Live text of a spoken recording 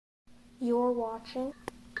You're watching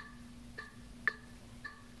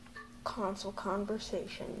Console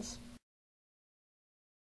Conversations.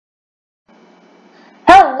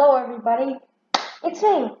 Hello everybody, it's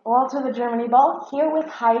me, Walter the Germany Ball, here with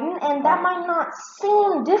Hayden, and that might not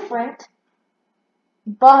seem different,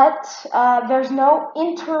 but there's no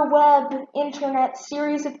internet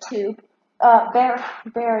series of tube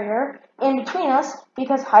barrier in between us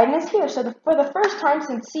because Hayden is here. So for the first time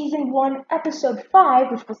since Season 1, Episode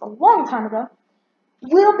 5, which was a long time ago,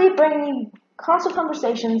 we'll be bringing you Console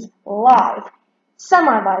Conversations live.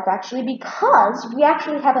 Semi-live, actually, because we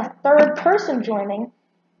actually have a third person joining,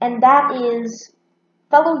 and that is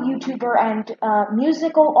fellow YouTuber and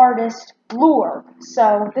musical artist Blurg.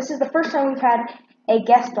 So this is the first time we've had a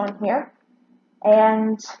guest on here,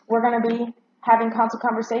 and we're going to be having Console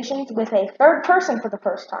Conversations with a third person for the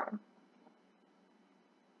first time.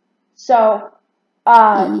 So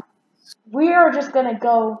we are just going to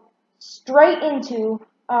go straight into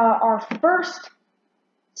our first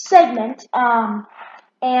segment,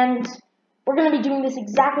 and we're going to be doing this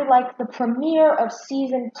exactly like the premiere of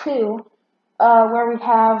Season 2, where we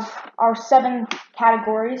have our 7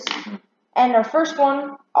 categories, and our first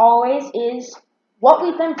one always is what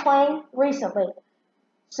we've been playing recently.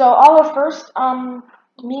 So I'll go first.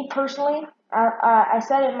 Me personally, I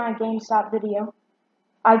said in my GameStop video,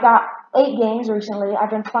 I got 8 games recently.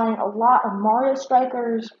 I've been playing a lot of Mario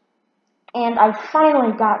Strikers, and I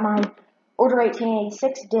finally got my Order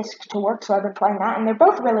 1886 disc to work, so I've been playing that, and they're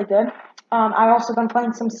both really good. I've also been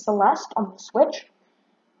playing some Celeste on the Switch.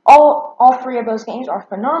 All 3 of those games are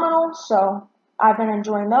phenomenal, so I've been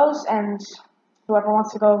enjoying those, and whoever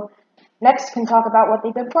wants to go next can talk about what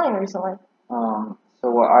they've been playing recently. So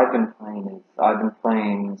what I've been playing is I've been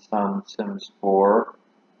playing some Sims 4,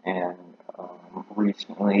 and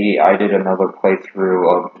recently I did another playthrough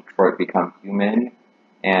of Detroit Become Human,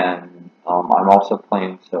 and I'm also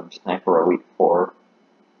playing some Sniper Elite 4.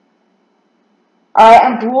 Alright,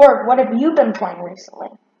 and Blurg, what have you been playing recently?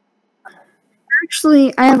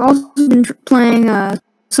 Actually, I have also been playing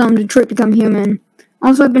some Detroit Become Human.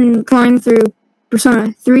 Also, I've been playing through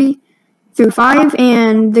Persona 3 through 5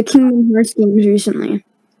 and the Kingdom Hearts games recently.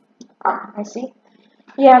 I see.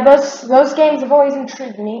 Yeah, those games have always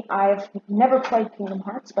intrigued me. I've never played Kingdom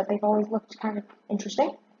Hearts, but they've always looked kind of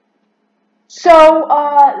interesting. So,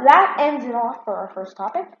 that ends it off for our first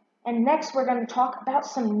topic. And next we're going to talk about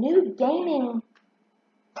some new gaming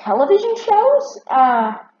television shows.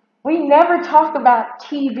 We never talk about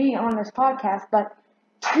TV on this podcast, but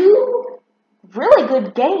 2 really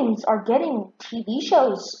good games are getting TV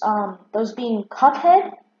shows, those being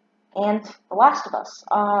Cuphead and The Last of Us.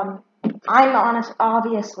 I'm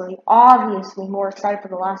obviously more excited for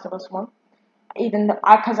The Last of Us one,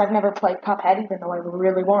 because I've never played Cuphead, even though I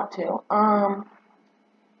really want to.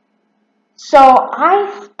 So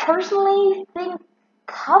I personally think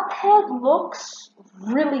Cuphead looks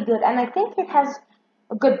really good, and I think it has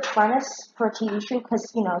a good premise for a TV show because,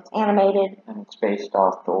 it's animated. And it's based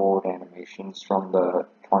off the old animations from the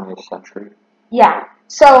 20th century. Yeah,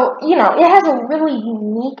 so, it has a really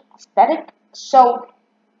unique aesthetic, so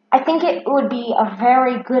I think it would be a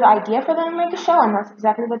very good idea for them to make a show, and that's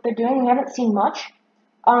exactly what they're doing. We haven't seen much.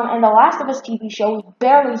 And The Last of Us TV show, we've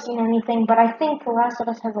barely seen anything, but I think The Last of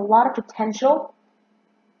Us has a lot of potential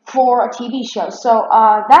for a TV show. So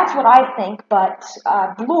that's what I think, but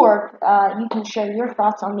Blurg, you can share your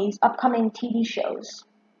thoughts on these upcoming TV shows.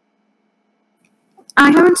 I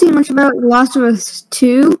haven't seen much about The Last of Us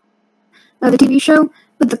 2, the TV show,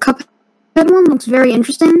 but the Cuphead one looks very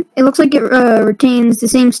interesting. It looks like it retains the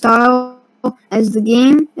same style as the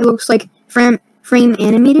game. It looks like frame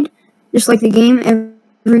animated, just like the game.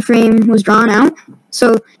 Every frame was drawn out,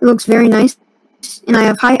 so it looks very nice, and I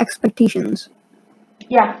have high expectations.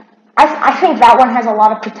 Yeah, I think that one has a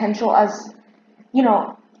lot of potential as,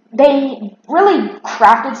 they really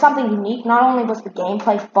crafted something unique. Not only was the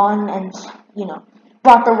gameplay fun and,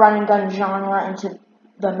 brought the run and gun genre into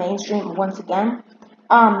the mainstream once again,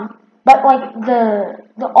 but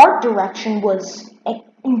the art direction was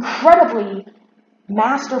incredibly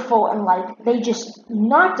masterful, and they just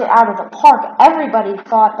knocked it out of the park. Everybody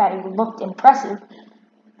thought that it looked impressive,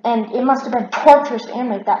 and it must have been torturous to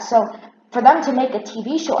animate that. So for them to make a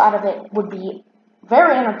TV show out of it would be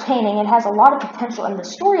very entertaining. It has a lot of potential, and the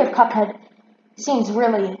story of Cuphead seems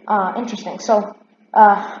really interesting. So,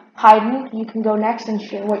 Hayden, you can go next and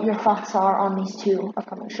share what your thoughts are on these 2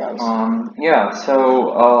 upcoming shows. I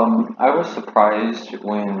was surprised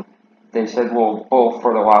when they said, well, both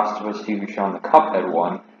for the Last of Us TV show and the Cuphead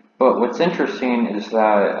one, but what's interesting is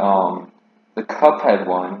that the Cuphead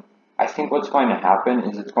one, I think what's going to happen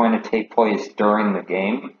is it's going to take place during the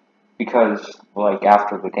game, because, like,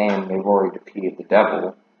 after the game, they've already defeated the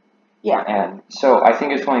devil. Yeah. And so I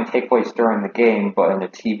think it's going to take place during the game, but in a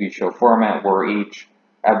TV show format where each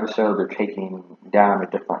episode they're taking down a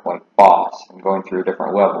different, like, boss and going through a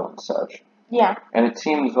different level and such. Yeah. And it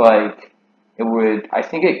seems like it would, I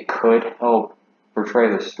think it could help portray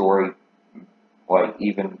the story, like,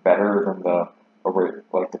 even better than the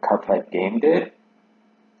Cuphead game did.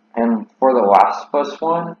 And for the Last of Us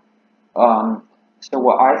one, so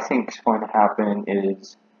what I think is going to happen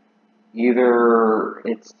is either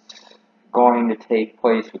it's going to take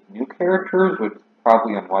place with new characters, which is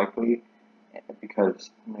probably unlikely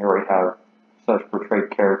because they already have such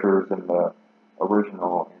portrayed characters in the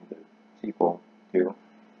original and the sequel too.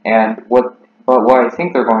 But what I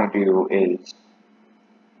think they're going to do is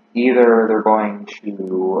either they're going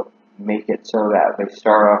to make it so that they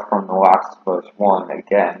start off from The Last of Us 1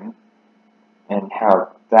 again and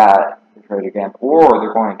have that portrayed again, or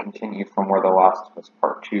they're going to continue from where The Last of Us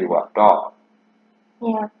Part 2 left off.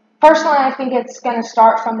 Yeah. Personally, I think it's going to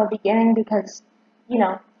start from the beginning because,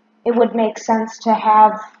 it would make sense to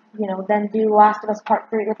have, then do Last of Us Part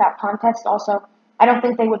 3 without context. Also, I don't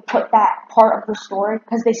think they would put that part of the story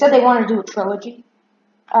because they said they wanted to do a trilogy.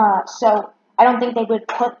 So I don't think they would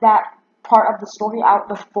put that part of the story out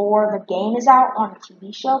before the game is out on a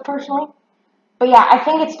TV show, personally. But yeah, I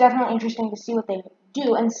think it's definitely interesting to see what they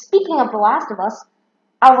do. And speaking of The Last of Us,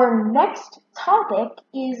 our next topic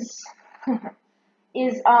is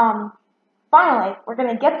finally, we're going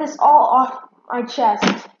to get this all off my chest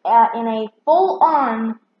in a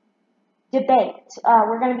full-on debate.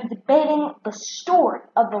 We're going to be debating the story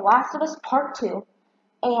of The Last of Us Part 2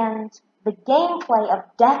 and the gameplay of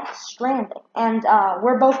Death Stranding. And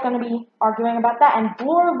we're both going to be arguing about that. And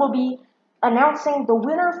Blora will be announcing the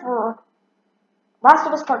winner for Last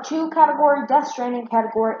of Us Part 2 category, Death Stranding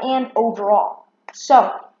category, and overall.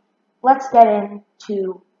 So, let's get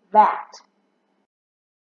into that.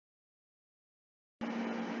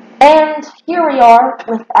 And here we are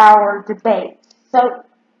with our debate. So,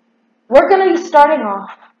 we're going to be starting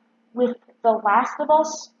off with The Last of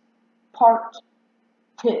Us Part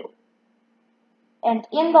 2. And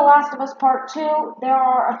in The Last of Us Part 2, there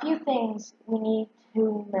are a few things we need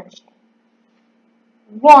to mention.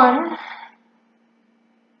 One,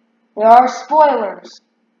 there are spoilers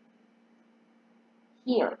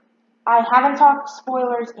here. I haven't talked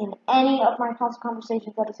spoilers in any of my Console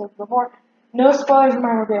Conversations episodes before. No spoilers in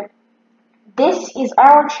my review. This is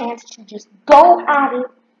our chance to just go at it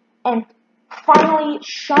and finally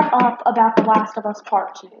shut up about The Last of Us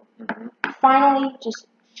Part 2. Mm-hmm. Finally, just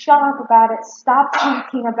shut up about it. Stop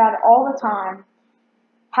talking about it all the time.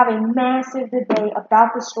 Have a massive debate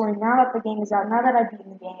about the story now that the game is out, now that I've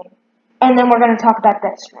beaten the game. And then we're going to talk about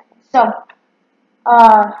Death Stranding. So,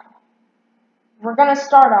 we're going to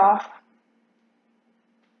start off.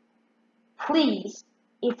 Please,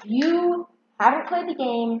 if you haven't played the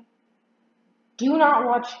game, do not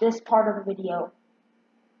watch this part of the video.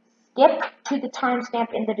 Skip to the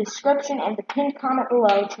timestamp in the description and the pinned comment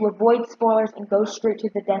below to avoid spoilers and go straight to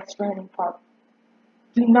the Death Stranding part.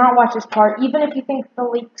 Do not watch this part, even if you think the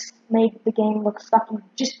leaks made the game look sucky.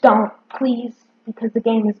 Just don't, please, because the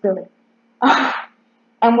game is good. And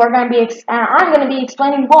I'm going to be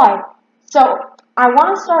explaining why. So, I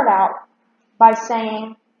want to start out by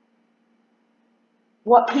saying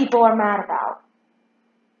what people are mad about.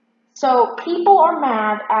 So, people are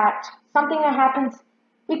mad at something that happens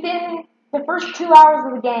within the first 2 hours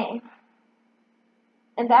of the game.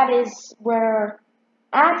 And that is where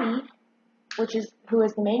Abby, who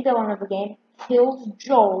is the main villain of the game, kills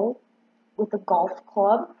Joel with a golf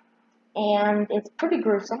club. And it's pretty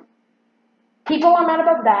gruesome. People are mad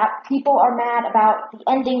about that. People are mad about the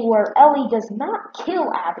ending where Ellie does not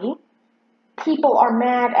kill Abby. People are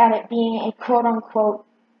mad at it being a quote-unquote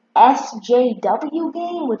SJW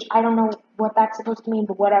game, which I don't know what that's supposed to mean,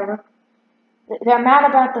 but whatever. They're mad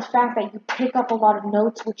about the fact that you pick up a lot of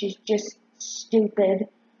notes, which is just stupid.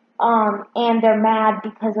 And they're mad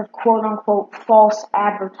because of quote-unquote false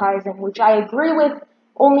advertising, which I agree with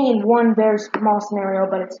only in one very small scenario,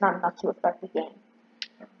 but it's not enough to affect the game.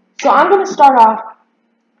 So I'm going to start off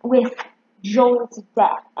with Joel's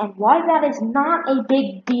death and why that is not a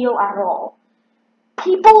big deal at all.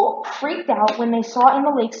 People freaked out when they saw in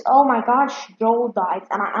the leaks, oh my gosh, Joel died.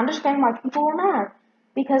 And I understand why people were mad.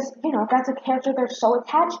 Because, that's a character they're so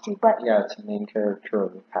attached to. But yeah, it's the main character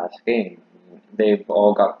of the past game. They've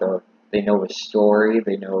all got they know his story,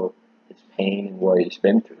 they know his pain and what he's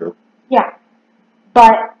been through. Yeah.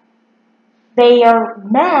 But they are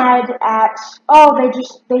mad at,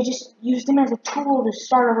 they just used him as a tool to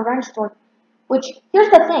start a revenge story. Which, here's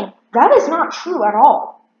the thing, that is not true at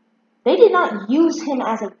all. They did not use him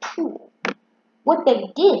as a tool. What they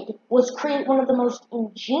did was create one of the most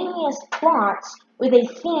ingenious plots with a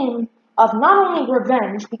theme of not only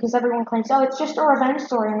revenge, because everyone claims, oh, it's just a revenge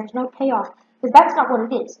story and there's no payoff, because that's not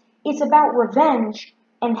what it is. It's about revenge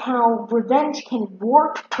and how revenge can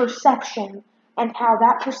warp perception and how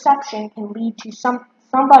that perception can lead to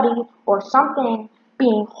somebody or something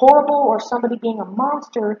being horrible or somebody being a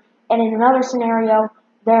monster, and in another scenario,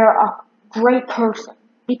 they're a great person.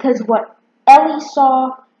 Because what Ellie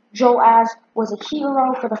saw Joel as was a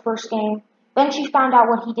hero for the first game, then she found out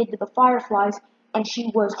what he did to the Fireflies, and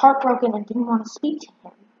she was heartbroken and didn't want to speak to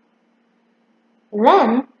him.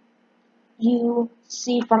 Then, you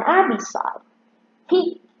see from Abby's side,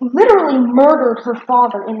 he literally murdered her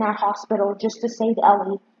father in that hospital just to save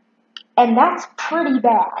Ellie, and that's pretty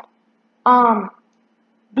bad.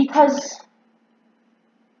 Because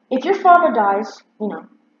if your father dies,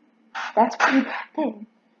 that's a pretty bad thing.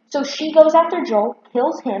 So she goes after Joel,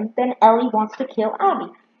 kills him, then Ellie wants to kill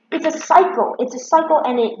Abby. It's a cycle,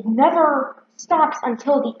 and it never stops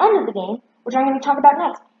until the end of the game, which I'm going to talk about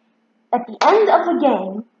next. At the end of the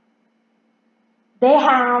game, they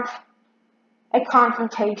have a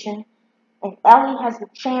confrontation, and Ellie has the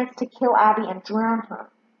chance to kill Abby and drown her.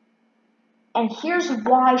 And here's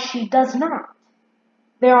why she does not.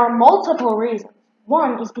 There are multiple reasons.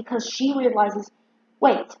 One is because she realizes,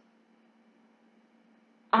 wait,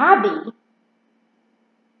 Abby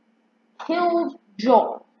killed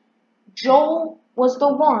Joel. Joel was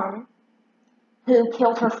the one who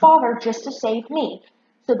killed her father just to save me.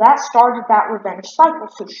 So that started that revenge cycle.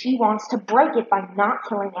 So she wants to break it by not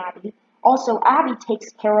killing Abby. Also, Abby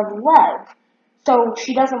takes care of Lev. So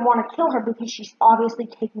she doesn't want to kill her because she's obviously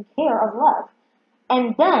taking care of Lev.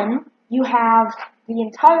 And then you have the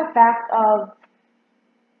entire fact of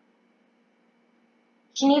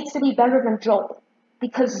she needs to be better than Joel.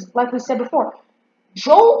 Because, like we said before,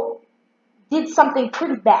 Joel did something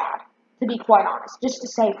pretty bad, to be quite honest, just to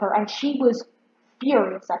save her, and she was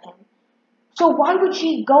furious at him. So why would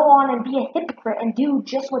she go on and be a hypocrite and do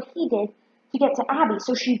just what he did to get to Abby?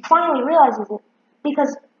 So she finally realizes it,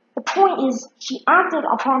 because the point is, she acted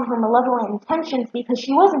upon her malevolent intentions because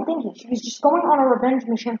she wasn't thinking. She was just going on a revenge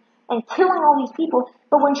mission and killing all these people,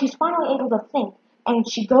 but when she's finally able to think, and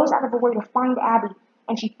she goes out of her way to find Abby,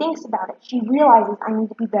 and she thinks about it, she realizes, I need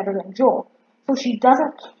to be better than Joel. So she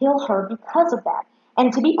doesn't kill her because of that.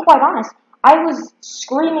 And to be quite honest, I was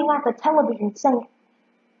screaming at the television saying,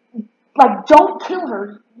 like, don't kill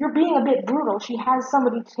her. You're being a bit brutal. She has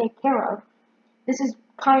somebody to take care of. This is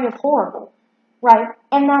kind of horrible, right?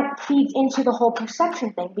 And that feeds into the whole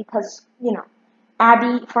perception thing because,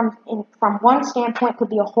 Abby, from one standpoint, could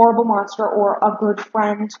be a horrible monster or a good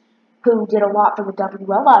friend who did a lot for the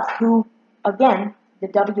WLF, who, again, the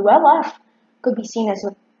WLF could be seen as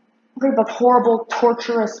a group of horrible,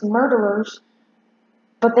 torturous murderers,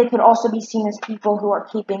 but they could also be seen as people who are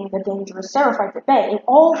keeping the dangerous Seraphites at bay. It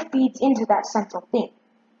all feeds into that central theme.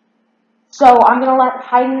 So I'm going to let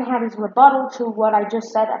Hayden have his rebuttal to what I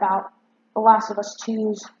just said about The Last of Us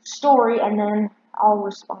 2's story, and then I'll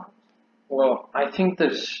respond. Well, I think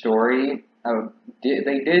the story,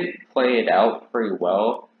 they did play it out pretty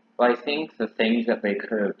well, but I think the things that they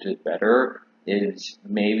could have did better is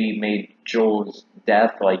maybe made Joel's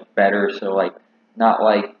death, better, so, not,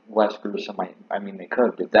 less gruesome. I mean, they could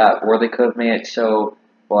have did that, or they could have made it so,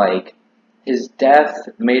 his death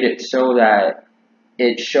made it so that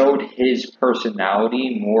it showed his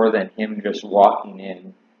personality more than him just walking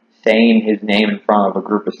in, saying his name in front of a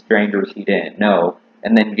group of strangers he didn't know,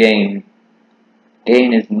 and then getting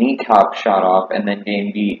his kneecap shot off, and then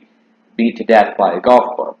getting beat to death by a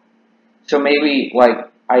golf club. So maybe,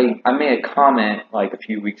 I made a comment, a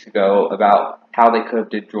few weeks ago about how they could have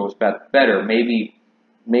did Joel's better. Maybe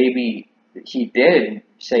he did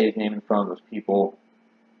say his name in front of those people,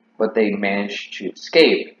 but they managed to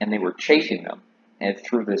escape, and they were chasing them, and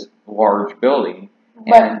through this large building,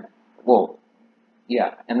 and,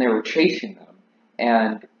 and they were chasing them,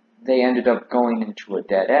 and they ended up going into a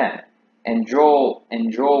dead end. And Joel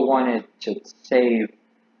wanted to save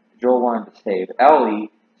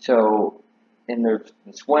Ellie, so, and there's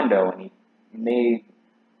this window, and he made,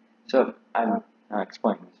 so, I'm not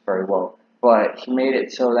explaining this very well, but he made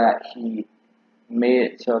it so that he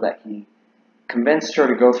convinced her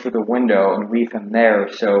to go through the window and leave him there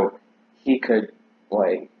so he could,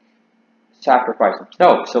 sacrifice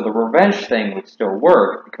himself. So the revenge thing would still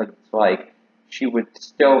work, because it's she would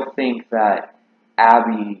still think that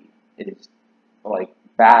Abby is,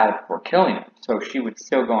 bad for killing him. So she would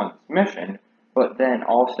still go on this mission, but then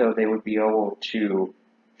also they would be able to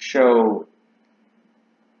show,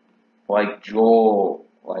 Joel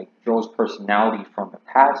like Joel's personality from the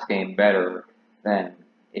past game better than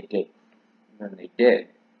it did than they did.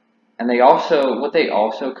 And what they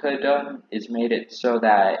also could have done is made it so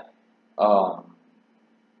that,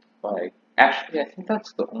 like, actually, I think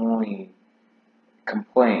that's the only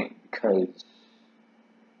complaint because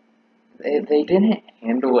they didn't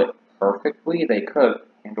handle it perfectly. They could have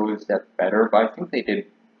handled it step better, but I think they did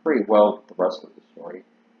pretty well with the rest of the story.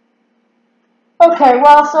 Okay,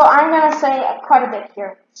 well, so I'm going to say quite a bit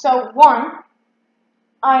here. So, one,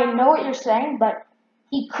 I know what you're saying, but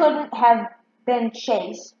he couldn't have been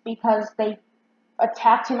chased because they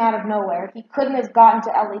attacked him out of nowhere. He couldn't have gotten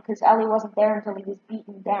to Ellie because Ellie wasn't there until he was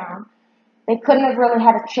beaten down. They couldn't have really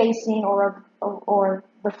had a chase scene or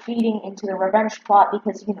the feeding into the revenge plot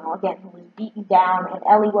because, you know, again, he was beaten down and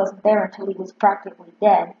Ellie wasn't there until he was practically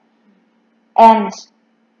dead. And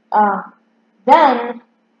then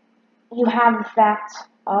you have the fact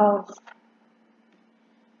of,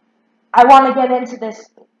 I want to get into this.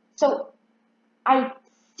 So I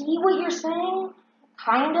see what you're saying,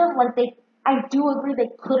 kind of, like I do agree they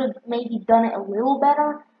could have maybe done it a little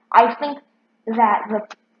better. I think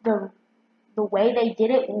that the way they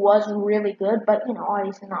did it was really good, but, you know,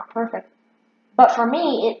 obviously not perfect. But for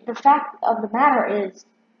me, the fact of the matter is,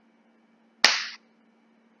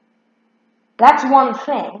 that's one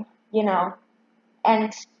thing, you know,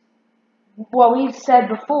 and what we've said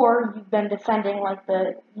before, you've been defending, like,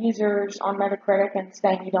 the users on Metacritic and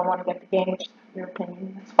saying you don't want to get the game, which is your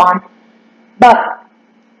opinion, that's fine. But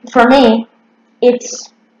for me,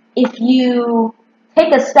 it's, if you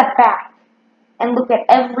take a step back and look at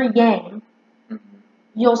every game,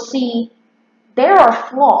 you'll see there are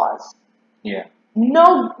flaws. Yeah.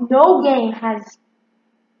 No game has,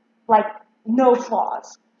 like, no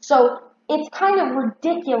flaws. So it's kind of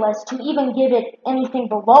ridiculous to even give it anything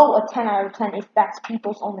below a 10 out of 10 if that's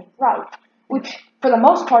people's only right, which for the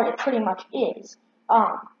most part it pretty much is.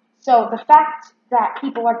 So the fact that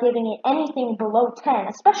people are giving it anything below 10,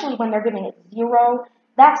 especially when they're giving it 0,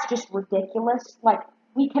 that's just ridiculous. Like,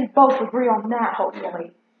 we can both agree on that,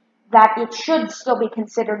 hopefully, that it should still be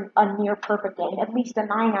considered a near perfect game, at least a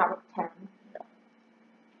 9 out of 10.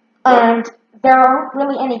 And there aren't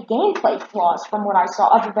really any gameplay flaws from what I saw,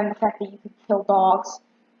 other than the fact that you could kill dogs.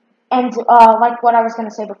 And like what I was going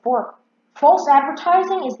to say before, false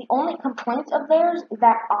advertising is the only complaint of theirs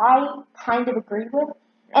that I kind of agreed with,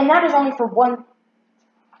 and that is only for one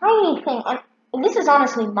tiny thing. And this is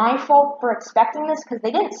honestly my fault for expecting this, because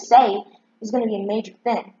they didn't say it was going to be a major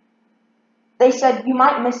thing. They said you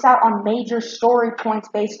might miss out on major story points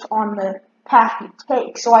based on the path you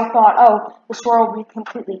take. So I thought, oh, the story will be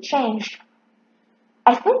completely changed.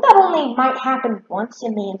 I think that only might happen once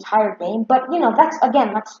in the entire game, but, you know,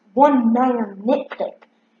 that's one minor nitpick.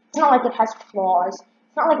 It's not like it has flaws.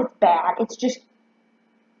 It's not like it's bad. It's just,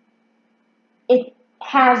 it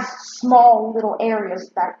has small little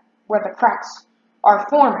areas where the cracks are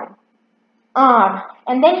forming.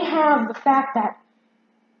 And then you have the fact that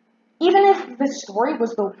even if the story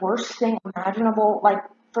was the worst thing imaginable, like,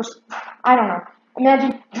 I don't know,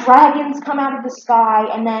 imagine dragons come out of the sky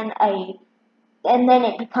and then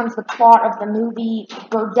it becomes the plot of the movie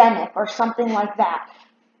Birdemic or something like that.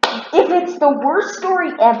 If it's the worst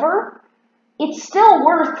story ever, it's still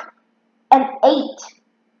worth an 8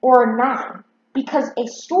 or a 9, because a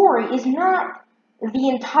story is not the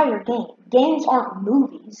entire game. Games aren't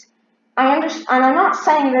movies. I understand, and I'm not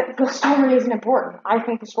saying that the story isn't important. I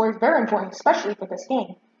think the story is very important, especially for this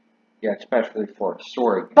game. Yeah, especially for a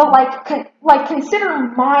story. But consider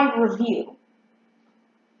my review.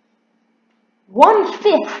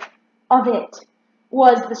 1/5 of it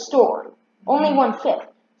was the story. Only 1/5.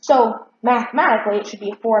 So mathematically, it should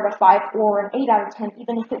be a 4 out of 5 or an 8 out of 10,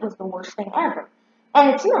 even if it was the worst thing ever. And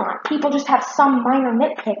it's not. People just have some minor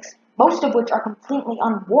nitpicks, most of which are completely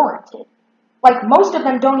unwarranted. Like, most of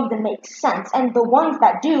them don't even make sense, and the ones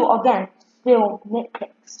that do, again, still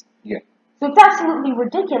nitpicks. Yeah. So it's absolutely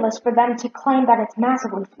ridiculous for them to claim that it's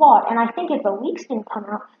massively flawed, and I think if the leaks didn't come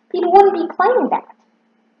out, people wouldn't be claiming that.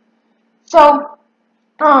 So,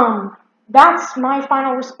 that's my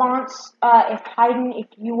final response. If Hayden, if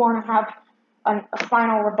you want to have a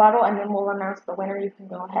final rebuttal, and then we'll announce the winner, you can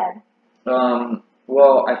go ahead.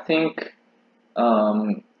 Well, I think,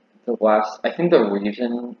 I think the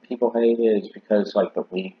reason people hate it is because, like, the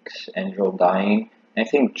leaks and Joel dying. And I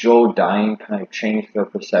think Joel dying kind of changed their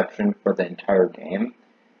perception for the entire game.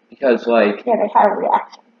 Because, like... Yeah, they had a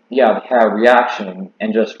reaction. Yeah, they had a reaction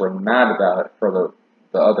and just were mad about it for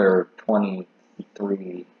the other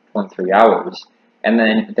 23 hours. And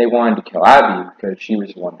then they wanted to kill Abby because she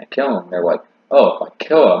was the one that killed him. They're like, oh, if I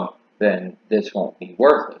kill him, then this won't be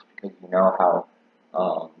worthless. Because you know how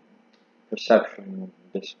um, perception.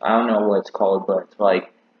 I don't know what it's called, but it's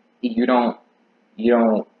like you don't you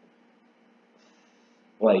don't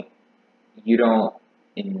like you don't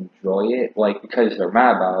enjoy it like because they're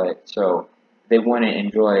mad about it. So they wouldn't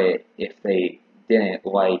enjoy it if they didn't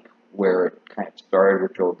like where it kind of started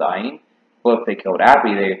with Joel dying. But if they killed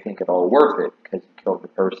Abby, they think it all worth it because you killed the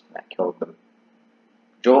person that killed them,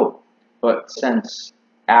 Joel. But since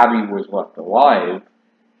Abby was left alive,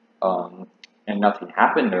 and nothing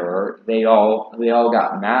happened to her, they all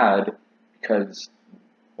got mad because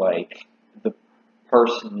like the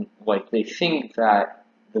person like they think that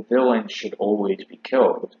the villain should always be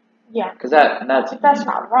killed Yeah. because that's That's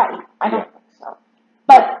not right. I don't think so.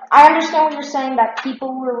 But I understand what you're saying, that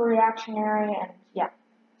people were reactionary, and yeah.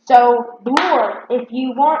 So, Blur, if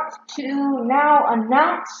you want to now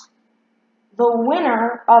announce the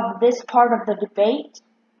winner of this part of the debate,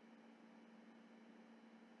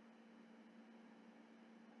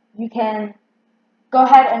 you can go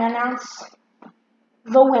ahead and announce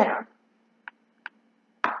the winner.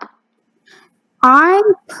 I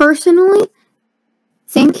personally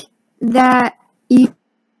think that you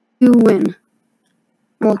win,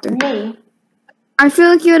 Walter. Me. I feel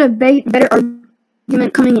like you had a better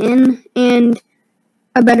argument coming in and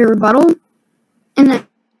a better rebuttal, and that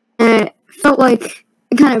it felt like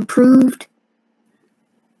it kind of proved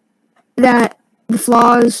that the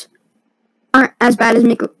flaws aren't as bad as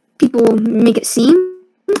people make it seem.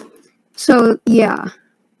 So, yeah.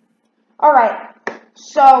 Alright,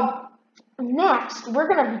 so next we're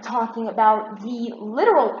going to be talking about the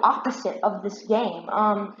literal opposite of this game,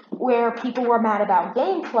 where people were mad about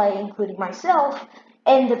gameplay, including myself,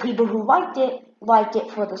 and the people who liked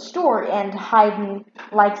it for the story, and Hayden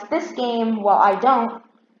likes this game while I don't,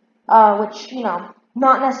 which,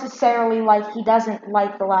 not necessarily like he doesn't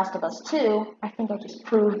like The Last of Us 2. I think I just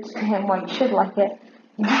proved to him why he should like it.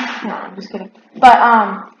 No, I'm just kidding. But,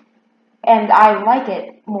 and I like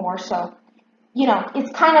it more, so,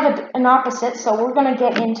 it's kind of an opposite, so we're going to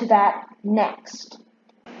get into that next.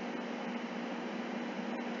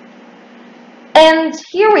 And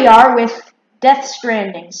here we are with Death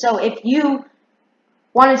Stranding. So if you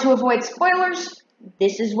wanted to avoid spoilers,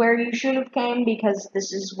 this is where you should have came, because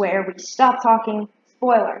this is where we stop talking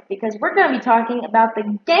spoilers, because we're going to be talking about the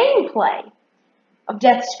gameplay of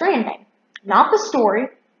Death Stranding, not the story.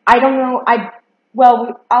 I don't know,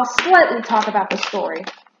 I'll slightly talk about the story,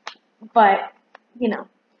 but,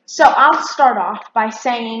 So I'll start off by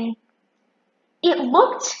saying it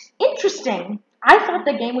looked interesting. I thought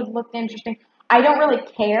the game would look interesting. I don't really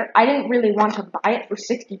care. I didn't really want to buy it for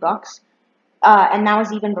 $60. And that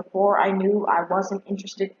was even before I knew I wasn't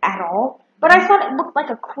interested at all. But I thought it looked like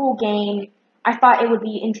a cool game. I thought it would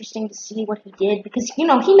be interesting to see what he did, because, he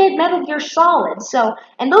made Metal Gear Solid. So,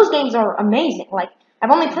 and those games are amazing. Like,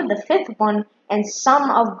 I've only played the 5th one and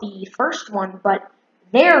some of the first one, but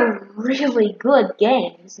they're really good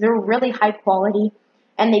games. They're really high quality,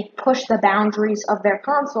 and they push the boundaries of their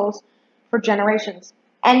consoles for generations.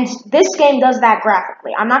 And this game does that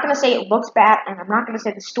graphically. I'm not going to say it looks bad, and I'm not going to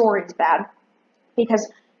say the story is bad, because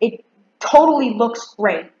it totally looks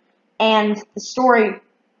great, and the story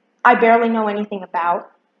I barely know anything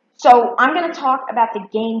about. So I'm going to talk about the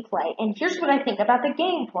gameplay, and here's what I think about the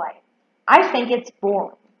gameplay. I think it's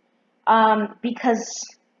boring, because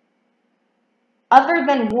other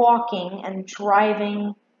than walking and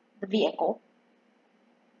driving the vehicle,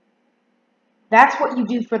 that's what you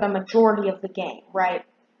do for the majority of the game, right?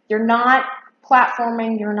 You're not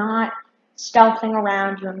platforming, you're not stealthing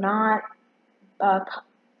around, you're not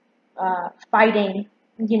fighting,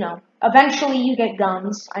 Eventually you get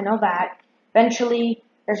guns, I know that. Eventually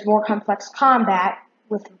there's more complex combat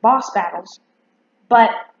with boss battles. But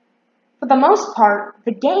for the most part,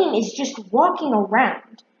 the game is just walking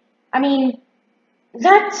around. I mean,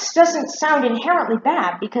 that doesn't sound inherently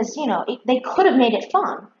bad, because, they could have made it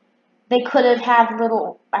fun. They could have had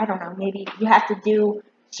little, I don't know, maybe you have to do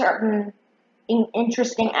certain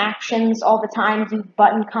interesting actions all the time, do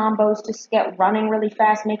button combos to get running really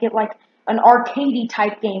fast, make it like an arcadey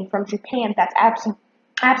type game from Japan that's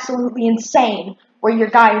absolutely insane, where your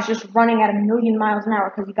guy is just running at 1,000,000 miles an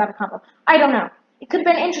hour because you got a combo. I don't know. It could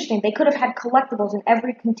have been interesting. They could have had collectibles in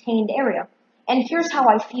every contained area. And here's how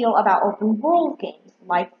I feel about open world games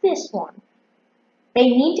like this one. They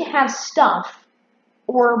need to have stuff,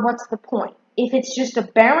 or what's the point? If it's just a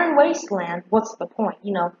barren wasteland, what's the point?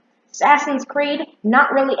 Assassin's Creed,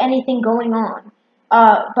 not really anything going on.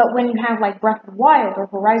 But when you have like Breath of the Wild or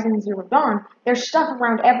Horizon Zero Dawn, there's stuff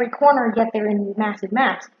around every corner, yet they're in massive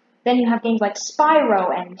maps. Then you have games like Spyro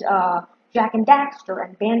and Jak and Daxter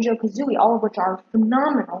and Banjo-Kazooie, all of which are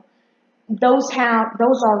phenomenal. those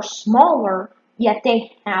are smaller, yet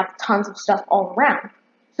they have tons of stuff all around.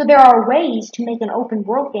 So there are ways to make an open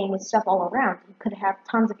world game with stuff all around. You could have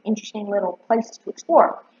tons of interesting little places to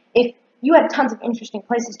explore. If you had tons of interesting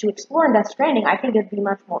places to explore in Death Stranding, I think it'd be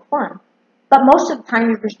much more fun. But most of the time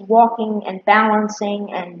you're just walking and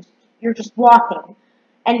balancing and you're just walking.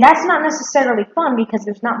 And that's not necessarily fun because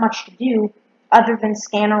there's not much to do other than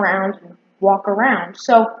scan around and walk around.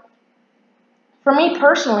 So for me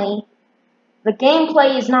personally, the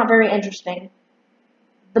gameplay is not very interesting.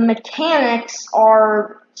 The mechanics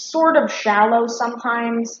are sort of shallow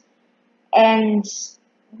sometimes, and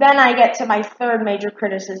then I get to my third major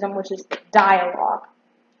criticism, which is the dialogue.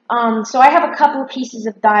 So I have a couple of pieces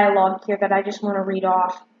of dialogue here that I just want to read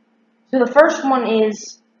off. So the first one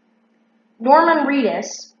is, Norman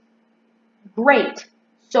Reedus, great,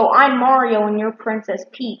 so I'm Mario and you're Princess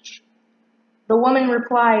Peach. The woman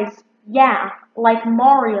replies, yeah, like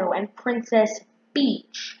Mario and Princess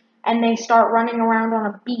Beach. And they start running around on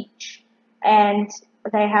a beach, and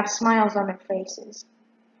they have smiles on their faces.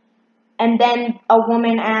 And then a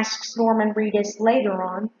woman asks Norman Reedus later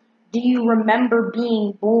on, do you remember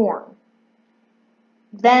being born?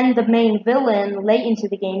 Then the main villain, late into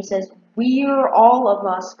the game, says, we're all of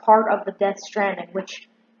us part of the Death Stranding, which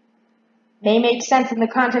may make sense in the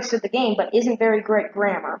context of the game, but isn't very great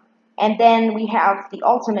grammar. And then we have the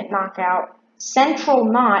ultimate knockout, Central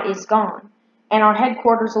Knot is gone, and our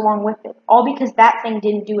headquarters along with it, all because that thing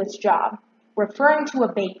didn't do its job, referring to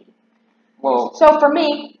a baby. Well, So for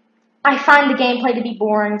me, I find the gameplay to be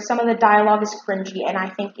boring, some of the dialogue is cringy, and I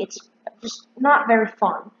think it's just not very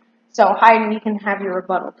fun. So Hayden, you can have your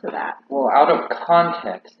rebuttal to that. well, out of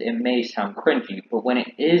context, it may sound cringy, but when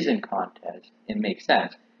it is in context, it makes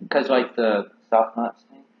sense. Because like the South Knot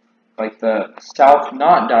thing, like the South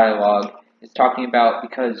Knot dialogue is talking about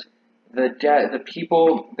because the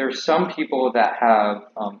people, there's some people that have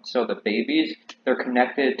so the babies, they're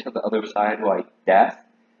connected to the other side like death,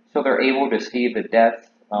 so they're able to see the Death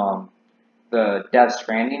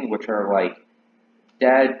Stranding, which are like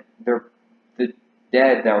dead. They're the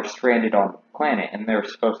dead that are stranded on the planet, and they're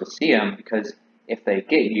supposed to see them because if they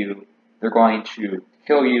get you, they're going to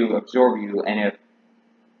kill you, absorb you, and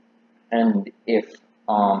if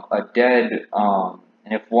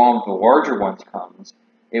one of the larger ones comes,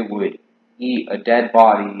 it would eat a dead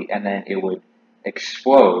body and then it would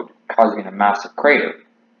explode, causing a massive crater.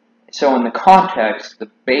 So in the context, the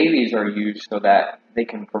babies are used so that they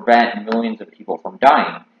can prevent millions of people from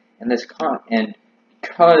dying. And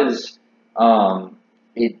because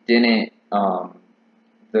it didn't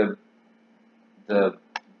the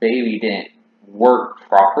baby didn't work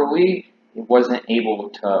properly, it wasn't able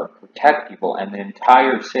to protect people, and the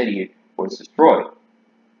entire city was destroyed,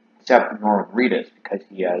 except Norman Reedus, because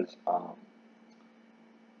he has,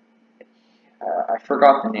 I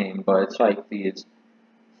forgot the name, but it's like these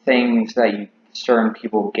things that certain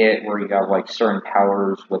people get where you have like certain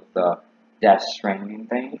powers with the Death Stranding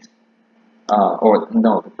things, or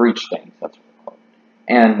no, the Breach things, that's what they're called.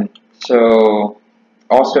 And so,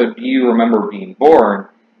 also, do you remember being born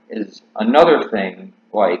is another thing,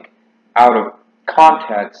 like, out of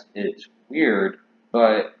context, it's weird,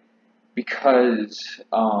 but because,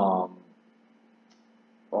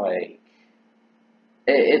 like,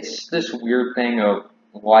 it's this weird thing of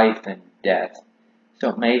life and death. So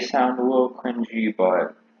it may sound a little cringy,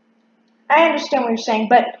 but I understand what you're saying,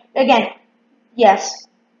 but again, yes,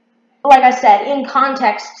 like I said, in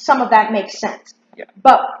context, some of that makes sense. yeah,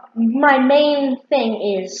 But my main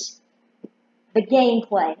thing is the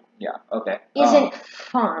gameplay yeah, okay. isn't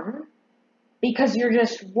fun because you're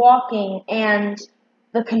just walking and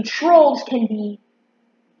the controls can be,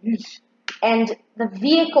 and the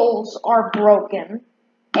vehicles are broken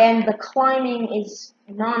and the climbing is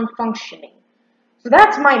non-functioning. So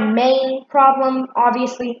that's my main problem.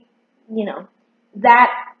 Obviously,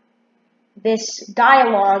 that this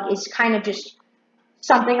dialogue is kind of just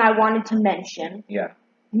something I wanted to mention. Yeah.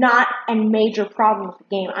 Not a major problem with the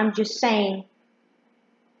game. I'm just saying,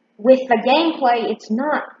 with the gameplay, it's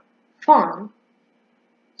not fun.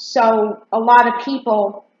 So a lot of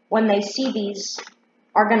people, when they see these,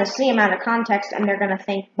 are going to see them out of context, and they're going to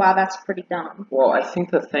think, wow, that's pretty dumb. Well, I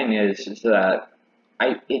think the thing is that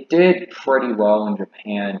it did pretty well in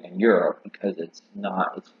Japan and Europe because it's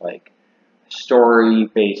like a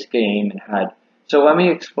story-based game and had. So let me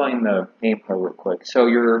explain the gameplay real quick. So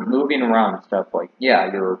you're moving around and stuff like,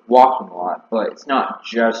 yeah, you're walking a lot, but it's not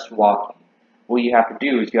just walking. What you have to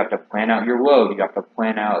do is you have to plan out your load, you have to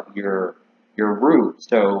plan out your route,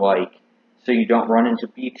 so you don't run into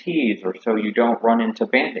BTs or so you don't run into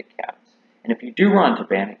bandit cabs. And if you do run into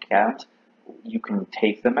bandit cabs, you can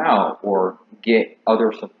take them out or get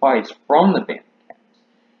other supplies from the bandit camps.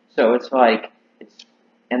 So it's like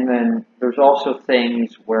and then there's also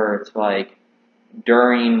things where it's like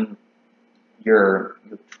during your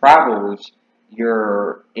travels,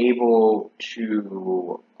 you're able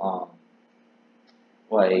to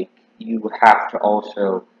like you have to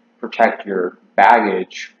also protect your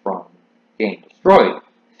baggage from getting destroyed.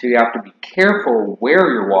 So you have to be careful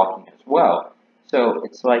where you're walking as well. So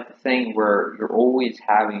it's like the thing where you're always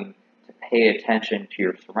having to pay attention to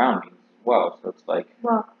your surroundings as well. So it's like,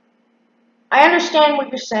 Well, I understand what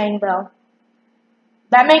you're saying, though.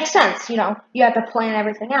 That makes sense, you know, you have to plan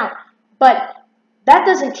everything out. But that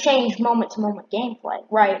doesn't change moment-to-moment gameplay,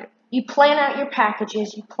 right? You plan out your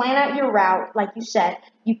packages, you plan out your route, like you said,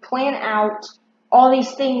 you plan out all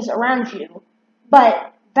these things around you,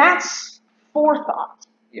 but that's forethought.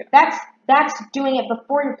 Yeah. That's doing it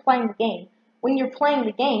before you're playing the game. When you're playing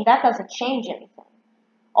the game, that doesn't change anything.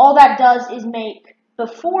 All that does is make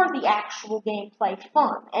before the actual gameplay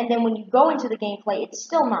fun, and then when you go into the gameplay, it's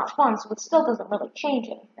still not fun, so it still doesn't really change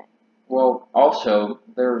anything. well, also,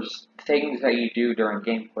 there's things that you do during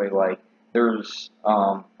gameplay, like there's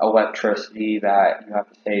electricity that you have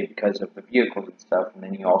to save because of the vehicles and stuff, and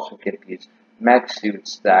then you also get these mech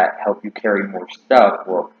suits that help you carry more stuff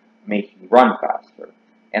or make you run faster.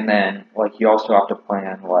 And then, like, you also have to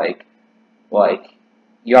plan, like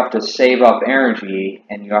you have to save up energy,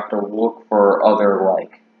 and you have to look for other,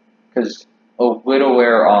 like, because a little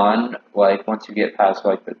later on, like, once you get past,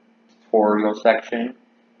 like, the tutorial section,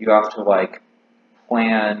 you have to, like,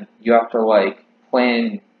 plan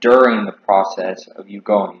during the process of you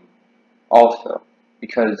going also,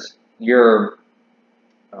 because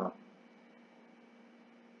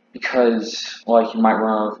like, you might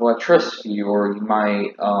run out of electricity, or you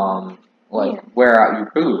might, wear out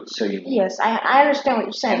your boots, so you, Yes, I understand what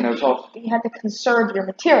you're saying. and there's also, You have to conserve your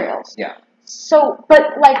materials. yeah, So, but,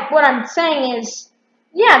 like, what I'm saying is,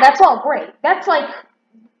 yeah, that's all great. That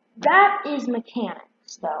is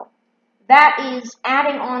mechanics, though. That is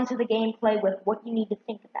adding on to the gameplay with what you need to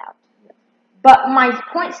think about. But my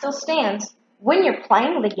point still stands. When you're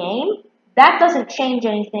playing the game, that doesn't change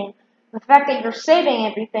anything. The fact that you're saving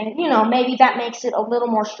everything, you know, maybe that makes it a little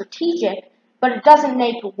more strategic, but it doesn't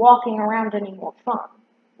make walking around any more fun.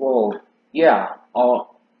 well, yeah,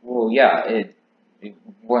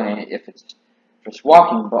 if it's just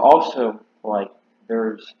walking, but also, like,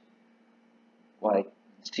 there's, like,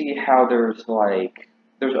 see how there's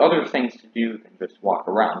other things to do than just walk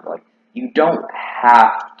around. Like, you don't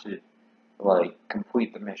have to, like,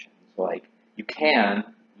 complete the missions. Like, you can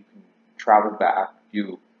travel back,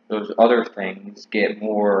 do those other things, get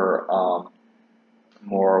more,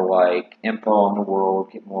 like, info on the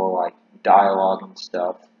world, get more, like, dialogue and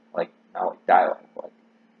stuff. Like, not like dialogue,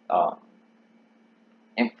 um,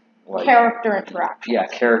 like, Character interaction. yeah,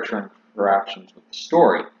 character interactions with the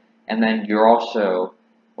story. And then you're also,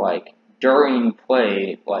 like, during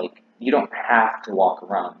play, like, you don't have to walk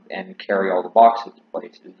around and carry all the boxes to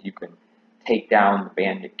places. You can take down the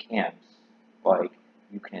bandit camps. Like,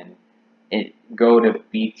 you can go to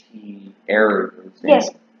BT areas. Yes,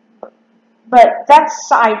 but that's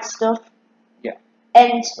side stuff. Yeah.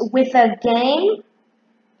 And with a game,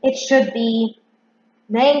 it should be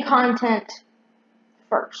main content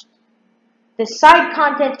first. The side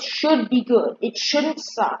content should be good. It shouldn't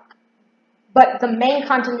suck. But the main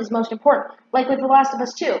content is most important. Like with The Last of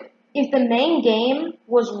Us 2. If the main game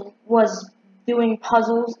was doing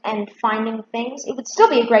puzzles and finding things, it would still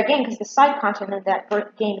be a great game because the side content of that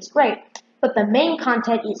game is great. But the main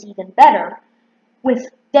content is even better. With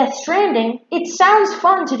Death Stranding, it sounds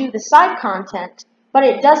fun to do the side content, but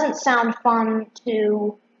it doesn't sound fun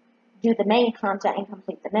to do the main content and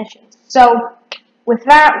complete the missions. So, with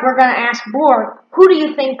that, we're going to ask Borg, who do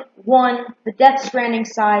you think won the Death Stranding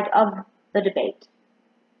side of the debate?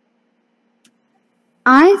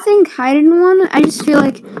 I think Hayden won. I just feel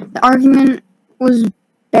like the argument was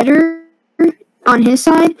better on his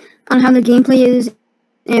side, on how the gameplay is,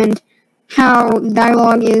 and how the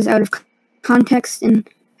dialogue is out of context, and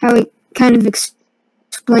how it kind of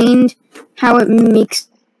explained how it makes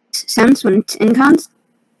sense when it's in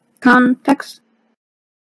context.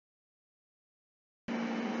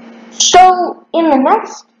 So, in the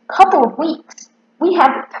next couple of weeks, we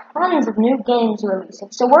have tons of new games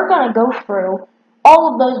releasing. So we're going to go through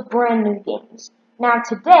all of those brand new games. Now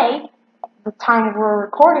today, the time we're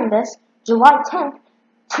recording this, July 10th,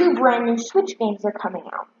 2 brand new Switch games are coming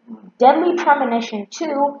out. Deadly Premonition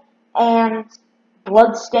 2 and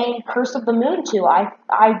Bloodstained Curse of the Moon 2.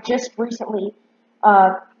 I just recently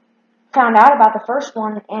found out about the first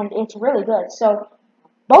one, and it's really good. So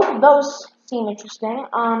both of those seem interesting.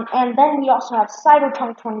 And then we also have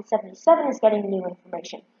Cyberpunk 2077 is getting new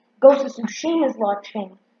information. Ghost of Tsushima is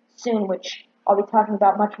launching soon, which I'll be talking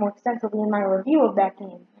about much more extensively in my review of that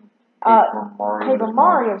game. Paper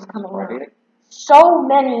Mario is coming out. So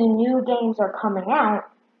many new games are coming out,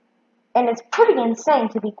 and it's pretty insane,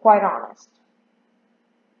 to be quite honest.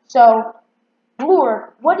 So,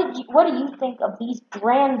 Lord, what do you think of these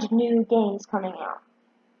brand new games coming out?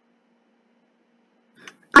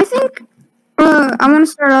 I think I want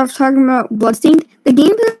to start off talking about Bloodstained. The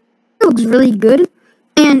game looks really good,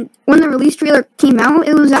 and when the release trailer came out,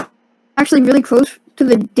 it was actually really close to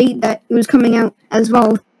the date that it was coming out as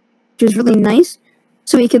well, which was really nice.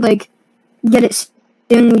 So we could get it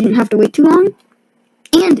soon. We didn't have to wait too long,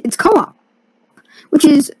 and it's co-op, which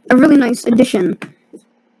is a really nice addition.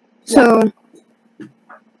 So,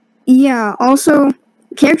 yeah. Also,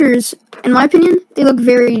 characters, in my opinion, they look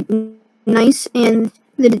very nice, and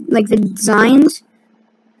the designs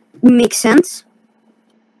make sense.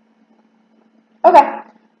 Okay.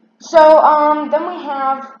 So, then we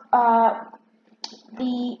have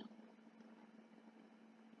the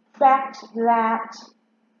fact that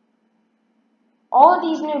all of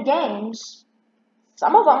these new games,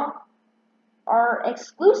 some of them are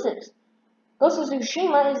exclusives. Ghost of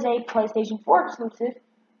Tsushima is a PlayStation 4 exclusive,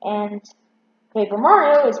 and Paper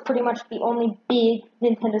Mario is pretty much the only big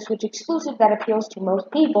Nintendo Switch exclusive that appeals to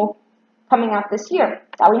most people coming out this year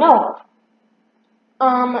that we know of.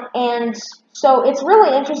 And so it's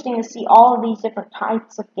really interesting to see all of these different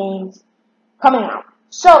types of games coming out.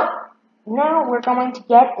 So now we're going to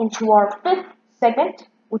get into our fifth segment,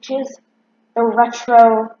 which is the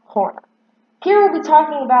Retro Corner. Here we'll be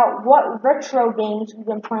talking about what retro games we've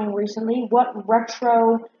been playing recently, what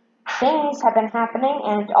retro things have been happening,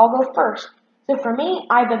 and I'll go first. So for me,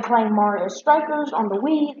 I've been playing Mario Strikers on the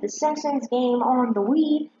Wii, the Simpsons game on the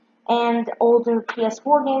Wii, and older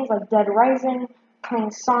PS4 games like Dead Rising,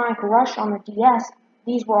 playing Sonic Rush on the DS.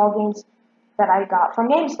 These were all games that I got from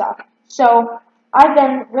GameStop. So I've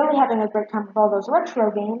been really having a great time with all those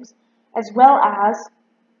retro games, as well as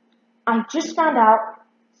I just found out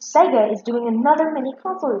Sega is doing another mini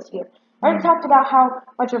console this year. I already talked about how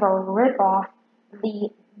much of a ripoff the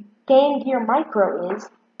Game Gear Micro is,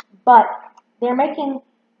 but they're making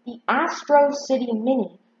the Astro City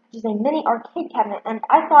Mini, which is a mini arcade cabinet, and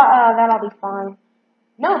I thought, that'll be fine.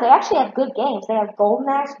 No, they actually have good games. They have Golden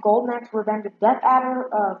Axe, Revenge of Death Adder,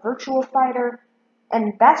 Virtual Fighter,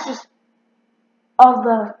 and that's just of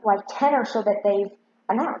the 10 or so that they've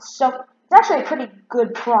announced. So it's actually a pretty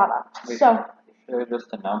good product. They should have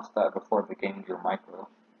just announced that before the Game Gear Micro.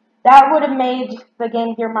 That would have made the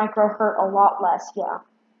Game Gear Micro hurt a lot less, yeah.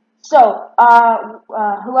 So,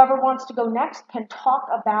 whoever wants to go next can talk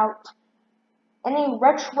about any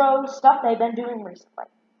retro stuff they've been doing recently.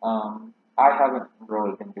 I haven't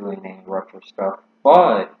really been doing any retro stuff,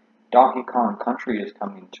 but Donkey Kong Country is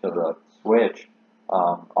coming to the Switch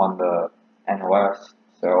on the NOS,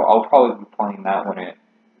 so I'll probably be playing that when it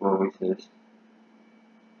releases.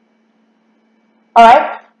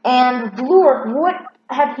 Alright, and Blue, what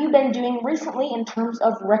have you been doing recently in terms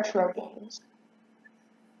of retro games?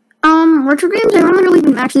 Retro games, I've only really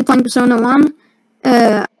been actually playing Persona 1.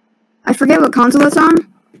 I forget what console it's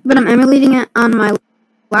on, but I'm emulating it on my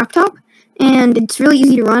laptop, and it's really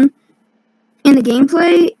easy to run. And the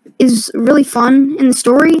gameplay is really fun, and the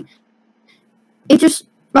story, it just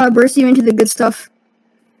bursts you into the good stuff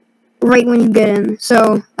right when you get in.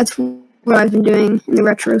 So that's what I've been doing in the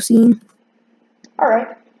retro scene.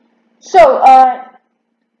 Alright, so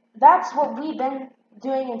that's what we've been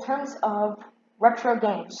doing in terms of retro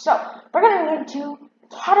games. So we're going to get into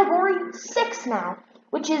category 6 now,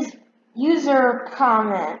 which is user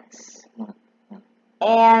comments.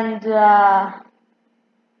 And, well,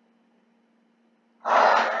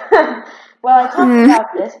 I talked about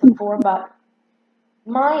this before, but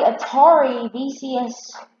my Atari VCS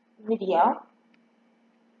video,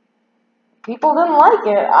 people didn't like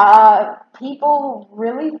it. People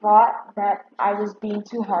really thought that I was being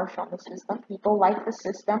too harsh on the system. People liked the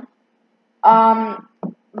system.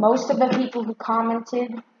 Most of the people who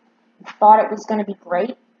commented thought it was going to be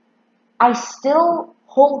great. I still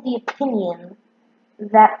hold the opinion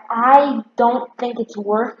that I don't think it's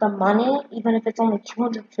worth the money, even if it's only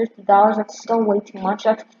 $250. That's still way too much.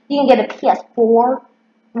 You can get a PS4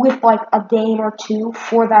 with a game or two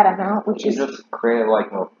for that amount, which is just create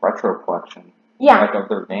a retro collection. Yeah, of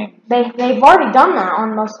their games. They've already done that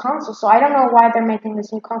on most consoles, so I don't know why they're making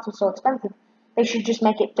this new console so expensive. They should just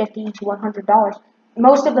make it $50 to $100.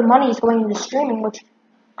 Most of the money is going into streaming, which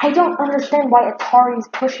I don't understand why Atari is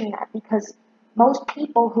pushing that, because most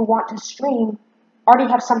people who want to stream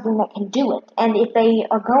already have something that can do it. And if they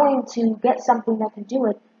are going to get something that can do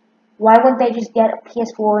it, why wouldn't they just get a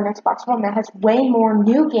PS4 and Xbox One that has way more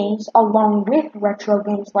new games along with retro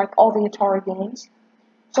games like all the Atari games?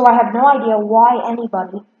 So I have no idea why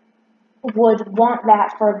anybody would want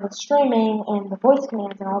that for the streaming and the voice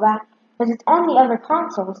commands and all that, because it's on the other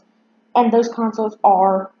consoles, and those consoles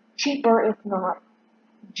are cheaper, if not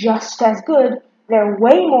just as good. They're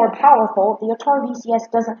way more powerful. The Atari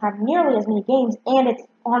VCS doesn't have nearly as many games, and it's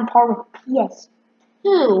on par with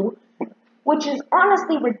PS2, which is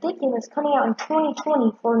honestly ridiculous, coming out in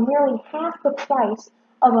 2020 for nearly half the price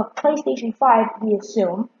of a PlayStation 5, we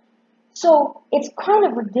assume. So it's kind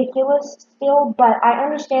of ridiculous still, but I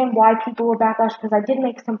understand why people were backlash, because I did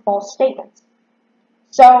make some false statements.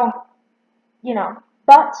 So,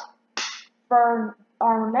 but for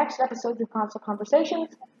our next episodes of Console Conversations,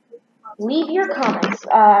 leave your comments.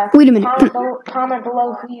 Wait a minute. Comment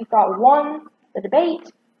below who you thought won the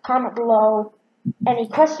debate. Comment below any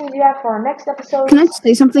questions you have for our next episode. Can I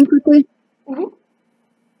say something quickly? Mm-hmm.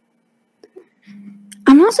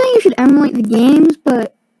 I'm not saying you should emulate the games,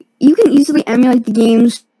 but you can easily emulate the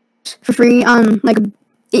games for free on,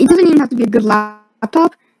 it doesn't even have to be a good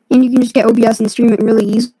laptop, and you can just get OBS and stream it really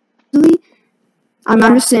easily. I'm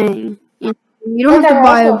just saying. You don't have to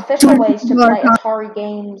buy also official ways to play $200 Atari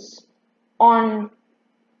games on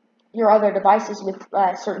your other devices with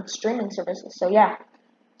certain streaming services. So yeah.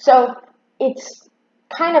 So it's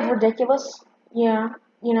kind of ridiculous,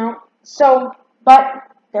 So, but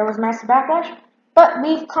there was massive backlash. But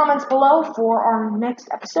leave comments below for our next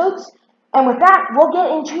episodes. And with that, we'll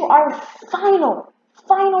get into our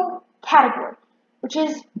final category, which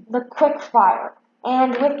is the quick fire.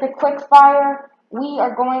 And with the quick fire, we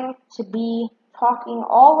are going to be talking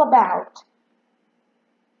all about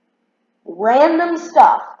random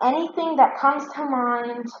stuff. Anything that comes to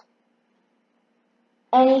mind,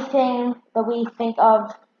 anything that we think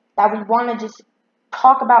of that we want to just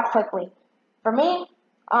talk about quickly. For me,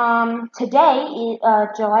 today,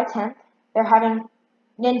 July 10th, they're having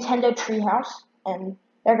Nintendo Treehouse, and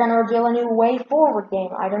they're going to reveal a new Way Forward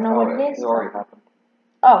game. I don't know what it is. It already happened.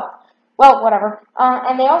 Oh, well, whatever.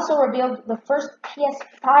 And they also revealed the first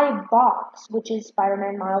PS5 box, which is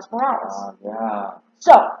Spider-Man Miles Morales. Yeah.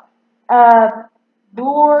 So,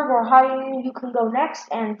 Borg or Hayden, you can go next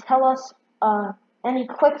and tell us any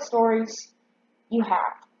quick stories you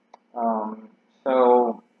have.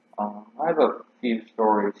 I have a few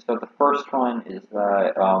stories. So the first one is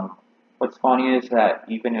that what's funny is that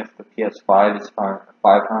even if the PS5 is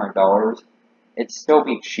 $500, it'd still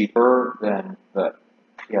be cheaper than the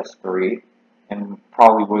PS3, and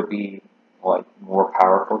probably would be more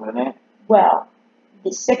powerful than it. Well,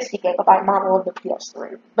 the 60 gigabyte model of the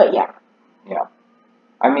PS3, but yeah. Yeah.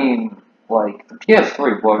 I mean, the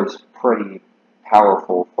PS3 was pretty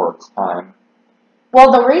powerful for its time.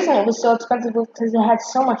 Well, the reason it was so expensive was because it had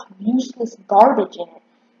so much useless garbage in it.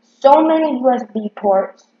 So many USB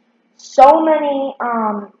ports, so many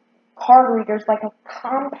card readers, like a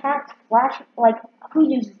compact flash, who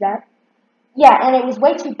uses that? Yeah, and it was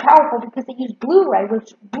way too powerful because they used Blu-ray,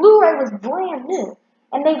 which Blu-ray was brand new,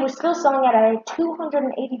 and they were still selling it at a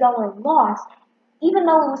 $280 loss, even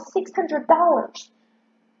though it was $600.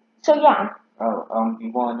 So yeah. Oh,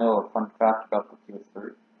 you want to know a fun fact about the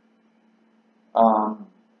PS3?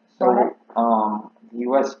 The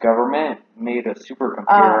U.S. government made a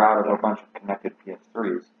supercomputer out of a bunch of connected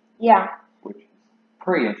PS3s. Yeah. Which is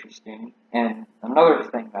pretty interesting. And another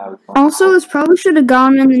thing that I was Also, this probably should have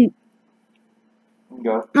gone in.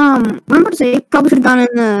 Go. What I'm about to say probably should have gone in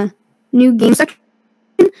the new game section.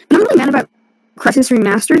 But I'm really mad about Crysis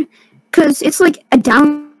Remastered because it's like a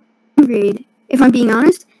downgrade. If I'm being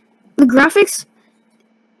honest, the graphics,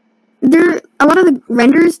 a lot of the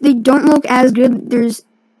renders, they don't look as good. There's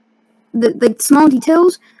the small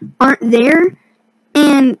details aren't there,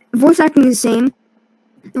 and voice acting is the same.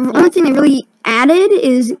 The only thing they really added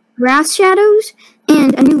is grass shadows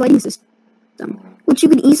and a new lighting system, which you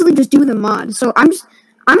can easily just do with a mod. So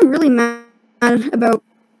I'm really mad about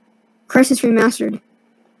Crysis Remastered.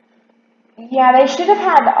 Yeah, they should have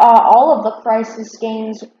had all of the Crysis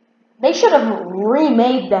games. They should have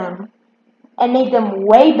remade them and made them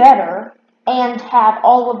way better and have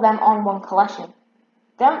all of them on one collection.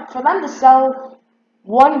 For them to sell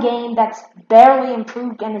one game that's barely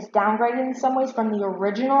improved and is downgraded in some ways from the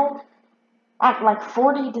original at like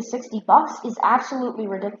 $40 to $60 is absolutely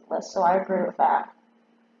ridiculous. So I agree with that.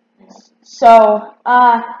 So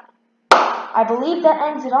I believe that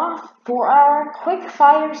ends it off for our quick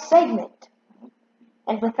fire segment.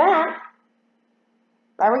 And with that,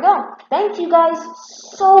 there we go. Thank you guys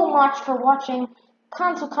so much for watching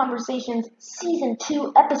Console Conversations Season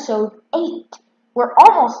 2, Episode 8. We're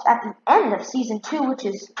almost at the end of Season 2, which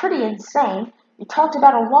is pretty insane. We talked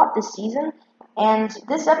about a lot this season, and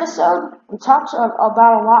this episode, we talked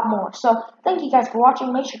about a lot more. So, thank you guys for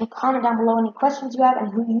watching. Make sure to comment down below any questions you have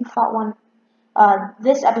and who you thought won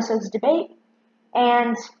this episode's debate.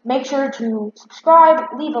 And make sure to subscribe,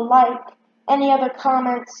 leave a like, any other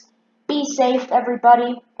comments. Be safe,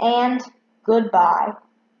 everybody, and goodbye.